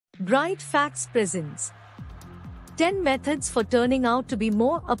Bright Facts presents 10 methods for turning out to be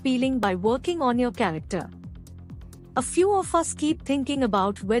more appealing by working on your character. A few of us keep thinking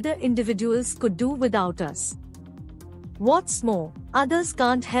about whether individuals could do without us. What's more, others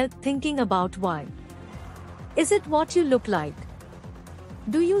can't help thinking about why. Is it what you look like?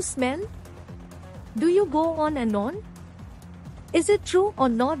 Do you smell? Do you go on and on? Is it true or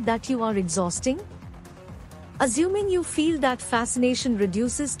not that you are exhausting? Assuming you feel that fascination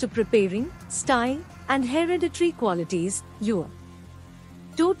reduces to preparing, style, and hereditary qualities, you're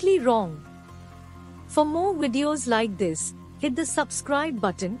totally wrong. For more videos like this, hit the subscribe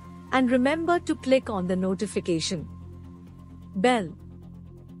button and remember to click on the notification bell.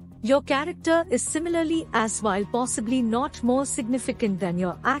 Your character is similarly as while possibly not more significant than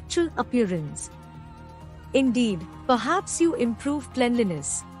your actual appearance. Indeed, perhaps you improve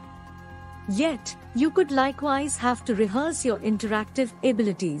cleanliness. Yet, you could likewise have to rehearse your interactive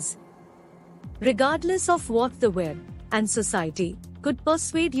abilities. Regardless of what the web and society could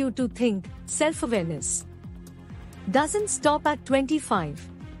persuade you to think, self-awareness doesn't stop at 25.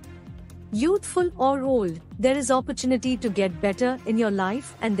 Youthful or old, there is opportunity to get better in your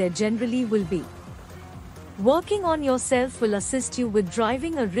life, and there generally will be. Working on yourself will assist you with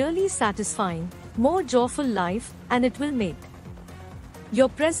driving a really satisfying, more joyful life, and it will make your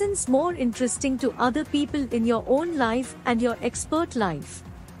presence more interesting to other people in your own life and your expert life.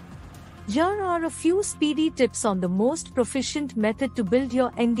 Here are a few speedy tips on the most proficient method to build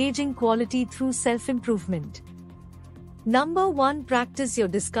your engaging quality through self-improvement. Number 1. Practice your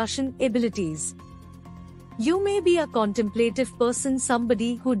discussion abilities. You may be a contemplative person,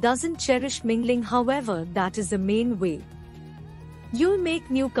 somebody who doesn't cherish mingling, however, that is the main way you'll make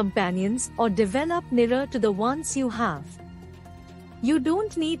new companions or develop nearer to the ones you have. You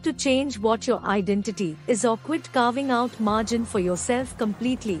don't need to change what your identity is or quit carving out margin for yourself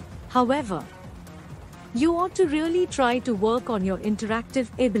completely. However, you ought to really try to work on your interactive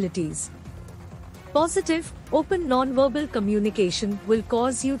abilities. Positive, open nonverbal communication will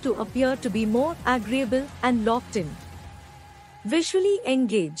cause you to appear to be more agreeable and locked in. Visually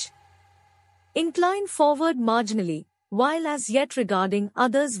engage. Incline forward marginally, while as yet regarding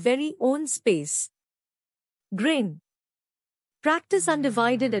others' very own space. Grin. Practice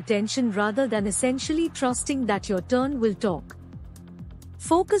undivided attention rather than essentially trusting that your turn will talk.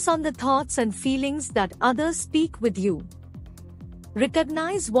 Focus on the thoughts and feelings that others speak with you.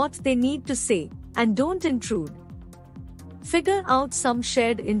 Recognize what they need to say, and don't intrude. Figure out some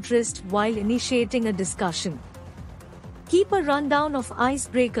shared interest while initiating a discussion. Keep a rundown of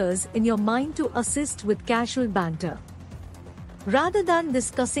icebreakers in your mind to assist with casual banter. Rather than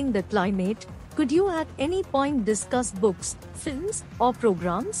discussing the climate, could you at any point discuss books, films, or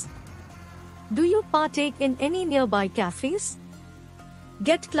programs? Do you partake in any nearby cafes?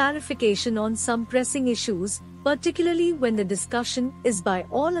 Get clarification on some pressing issues, particularly when the discussion is by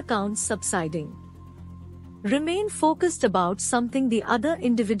all accounts subsiding. Remain focused about something the other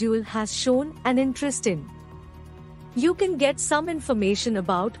individual has shown an interest in. You can get some information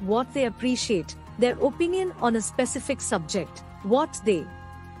about what they appreciate, their opinion on a specific subject, what they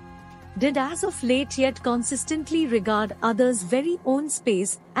did as of late, yet consistently regard others' very own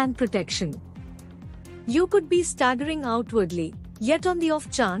space and protection. You could be staggering outwardly, yet on the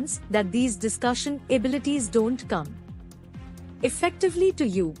off chance that these discussion abilities don't come effectively to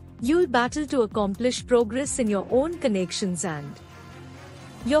you, you'll battle to accomplish progress in your own connections and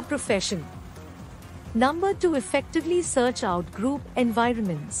your profession. Number 2. Effectively search out group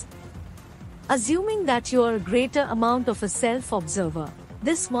environments. Assuming that you are a greater amount of a self-observer,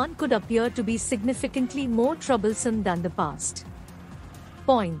 this one could appear to be significantly more troublesome than the past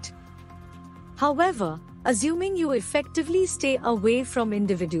point. However, assuming you effectively stay away from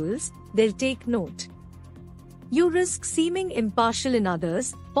individuals, they'll take note. You risk seeming impartial in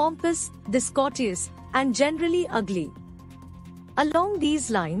others, pompous, discourteous, and generally ugly. Along these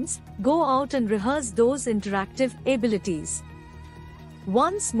lines, go out and rehearse those interactive abilities.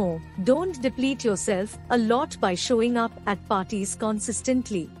 Once more, don't deplete yourself a lot by showing up at parties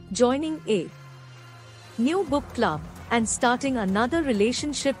consistently, joining a new book club, and starting another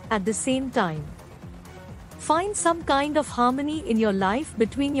relationship at the same time. Find some kind of harmony in your life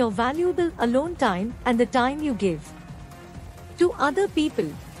between your valuable alone time and the time you give to other people.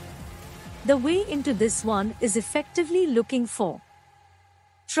 The way into this one is effectively looking for.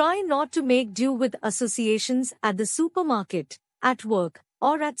 Try not to make do with associations at the supermarket, at work,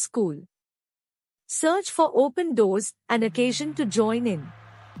 or at school. Search for open doors, an occasion to join in.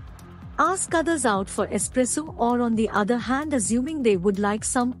 Ask others out for espresso, or on the other hand, assuming they would like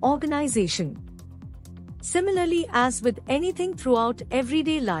some organization. Similarly, as with anything throughout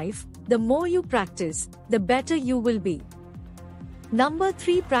everyday life, the more you practice, the better you will be. Number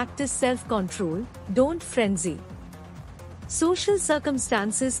 3. Practice self-control, don't frenzy. Social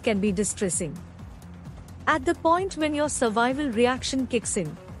circumstances can be distressing. At the point when your survival reaction kicks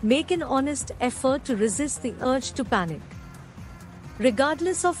in, make an honest effort to resist the urge to panic.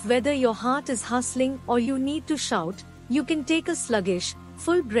 Regardless of whether your heart is hustling or you need to shout, you can take a sluggish,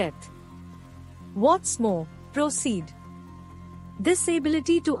 full breath. What's more, proceed. This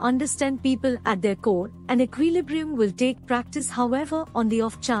ability to understand people at their core and equilibrium will take practice. However, on the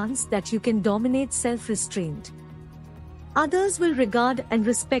off chance that you can dominate self-restraint, others will regard and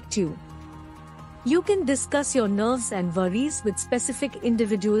respect you. You can discuss your nerves and worries with specific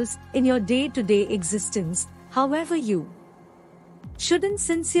individuals in your day-to-day existence. However, you shouldn't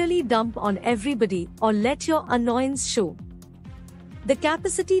sincerely dump on everybody or let your annoyance show. The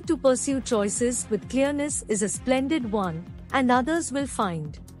capacity to pursue choices with clearness is a splendid one, and others will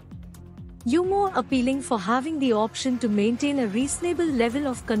find you more appealing for having the option to maintain a reasonable level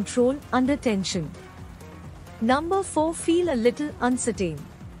of control under tension. Number 4. Feel a little uncertain.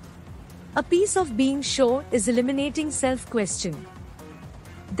 A piece of being sure is eliminating self-question.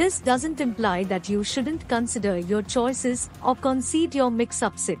 This doesn't imply that you shouldn't consider your choices or concede your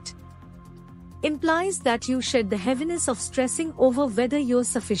mix-ups. It implies that you shed the heaviness of stressing over whether you're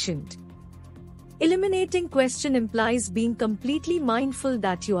sufficient. Eliminating question implies being completely mindful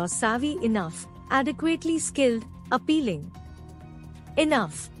that you are savvy enough, adequately skilled, appealing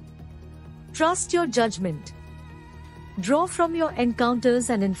enough. Trust your judgment. Draw from your encounters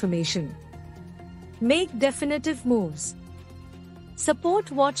and information. Make definitive moves.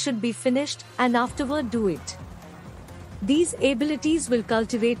 Support what should be finished and afterward do it. These abilities will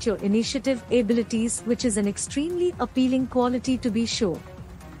cultivate your initiative abilities, which is an extremely appealing quality to be sure.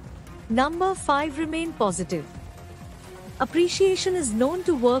 Number 5. Remain positive. Appreciation is known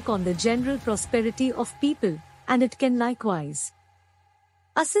to work on the general prosperity of people, and it can likewise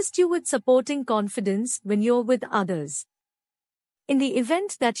assist you with supporting confidence when you're with others. In the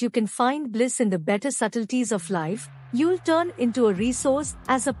event that you can find bliss in the better subtleties of life, you'll turn into a resource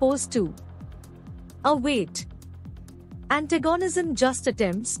as opposed to a weight. Antagonism just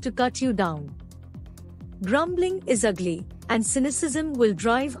attempts to cut you down. Grumbling is ugly, and cynicism will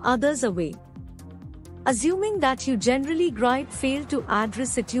drive others away. Assuming that you generally fail to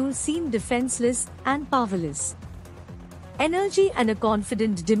address it, you'll seem defenseless and powerless. Energy and a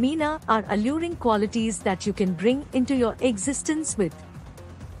confident demeanor are alluring qualities that you can bring into your existence with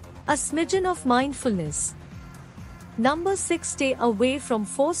a smidgen of mindfulness. Number 6. Stay away from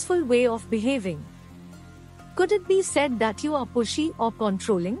forceful way of behaving. Could it be said that you are pushy or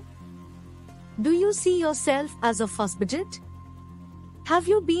controlling? Do you see yourself as a fussbudget? Have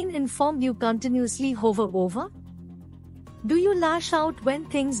you been informed you continuously hover over? Do you lash out when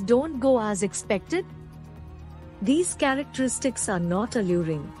things don't go as expected? These characteristics are not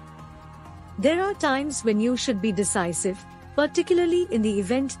alluring. There are times when you should be decisive, particularly in the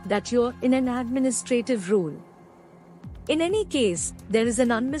event that you're in an administrative role. In any case, there is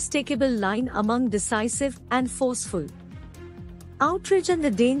an unmistakable line among decisive and forceful. Outrage and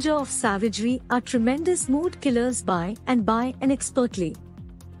the danger of savagery are tremendous mood killers by and expertly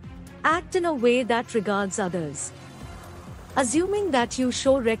act in a way that regards others. Assuming that you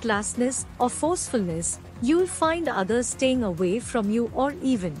show recklessness or forcefulness, you'll find others staying away from you or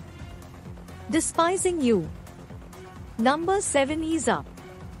even despising you. Number 7. Ease up.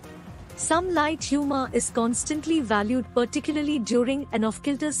 Some light humor is constantly valued, particularly during an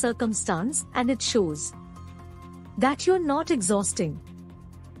off-kilter circumstance, and it shows that you're not exhausting.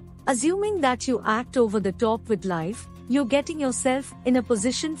 Assuming that you act over the top with life, you're getting yourself in a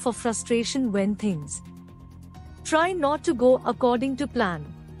position for frustration when things try not to go according to plan.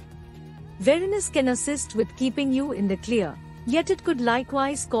 Weariness can assist with keeping you in the clear, yet it could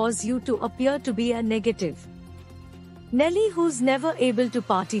likewise cause you to appear to be a negative Nelly who's never able to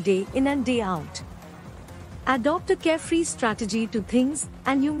party day in and day out. Adopt a carefree strategy to things,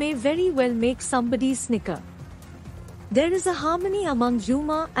 and you may very well make somebody snicker. There is a harmony among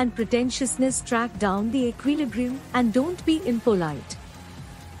humor and pretentiousness. Track down the equilibrium and don't be impolite.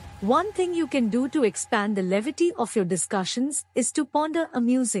 One thing you can do to expand the levity of your discussions is to ponder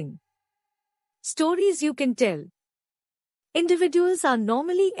amusing stories you can tell. Individuals are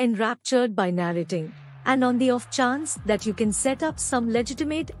normally enraptured by narrating, and on the off chance that you can set up some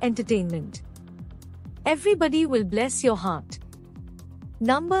legitimate entertainment, everybody will bless your heart.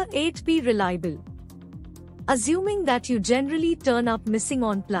 Number 8. Be reliable. Assuming that you generally turn up missing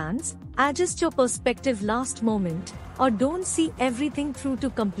on plans, adjust your perspective last moment, or don't see everything through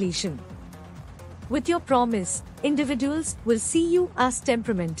to completion. With your promise, individuals will see you as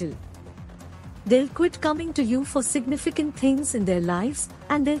temperamental. They'll quit coming to you for significant things in their lives,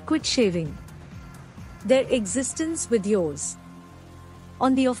 and they'll quit sharing their existence with yours.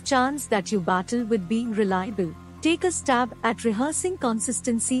 On the off chance that you battle with being reliable, take a stab at rehearsing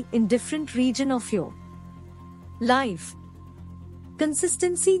consistency in different regions of your life.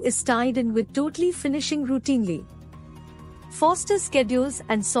 Consistency is tied in with totally finishing routinely. Foster schedules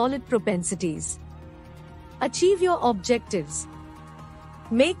and solid propensities. Achieve your objectives.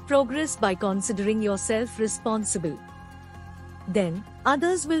 Make progress by considering yourself responsible. Then,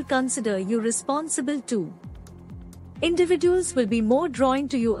 others will consider you responsible too. Individuals will be more drawn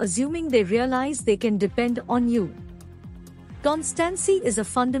to you assuming they realize they can depend on you. Constancy is a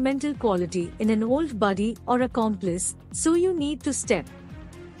fundamental quality in an old buddy or accomplice, so you need to step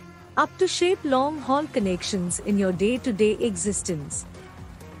up to shape long-haul connections in your day-to-day existence.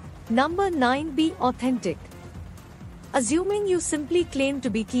 Number 9. Be authentic. Assuming you simply claim to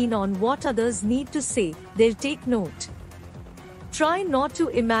be keen on what others need to say, they'll take note. Try not to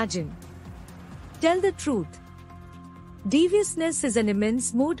imagine. Tell the truth. Deviousness is an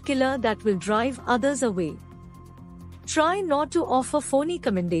immense mood killer that will drive others away. Try not to offer phony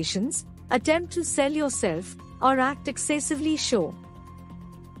commendations, attempt to sell yourself, or act excessively show.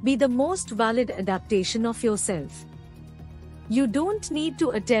 Be the most valid adaptation of yourself. You don't need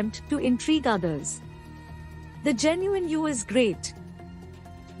to attempt to intrigue others. The genuine you is great.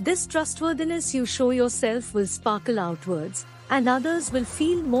 This trustworthiness you show yourself will sparkle outwards, and others will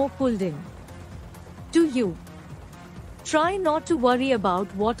feel more pulled in to you. Try not to worry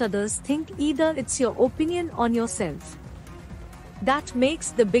about what others think either. It's your opinion on yourself that makes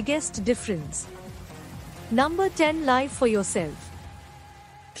the biggest difference. Number 10. Live for yourself.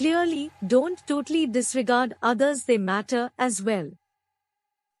 Clearly, don't totally disregard others, they matter as well.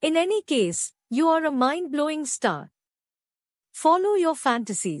 In any case, you are a mind-blowing star. Follow your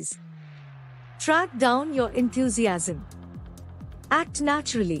fantasies. Track down your enthusiasm. Act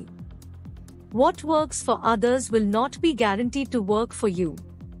naturally. What works for others will not be guaranteed to work for you.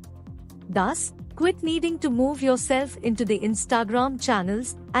 Thus, quit needing to move yourself into the Instagram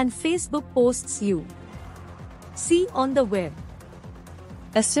channels and Facebook posts you see on the web.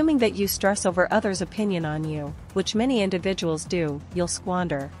 Assuming that you stress over others' opinion on you, which many individuals do, you'll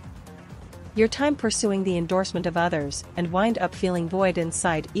squander your time pursuing the endorsement of others and wind up feeling void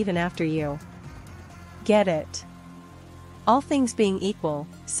inside even after you get it. All things being equal,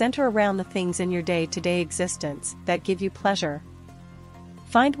 center around the things in your day-to-day existence that give you pleasure.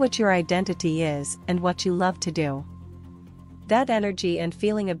 Find what your identity is and what you love to do. That energy and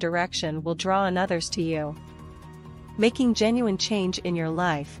feeling of direction will draw on others to you. Making genuine change in your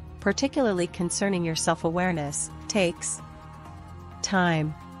life, particularly concerning your self-awareness, takes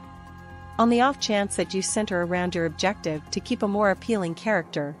time. On the off chance that you center around your objective to keep a more appealing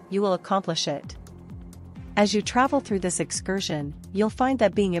character, you will accomplish it. As you travel through this excursion, you'll find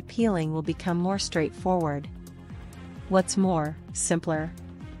that being appealing will become more straightforward. What's more, simpler.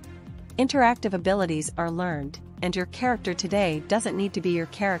 Interactive abilities are learned, and your character today doesn't need to be your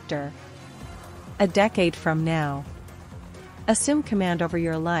character a decade from now. Assume command over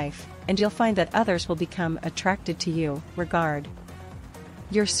your life, and you'll find that others will become attracted to you, regard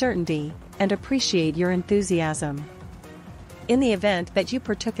your certainty, and appreciate your enthusiasm. In the event that you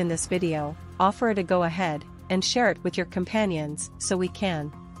partook in this video, offer it a go ahead, and share it with your companions so we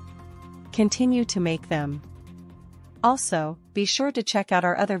can continue to make them. Also, be sure to check out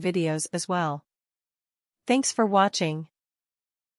our other videos as well. Thanks for watching.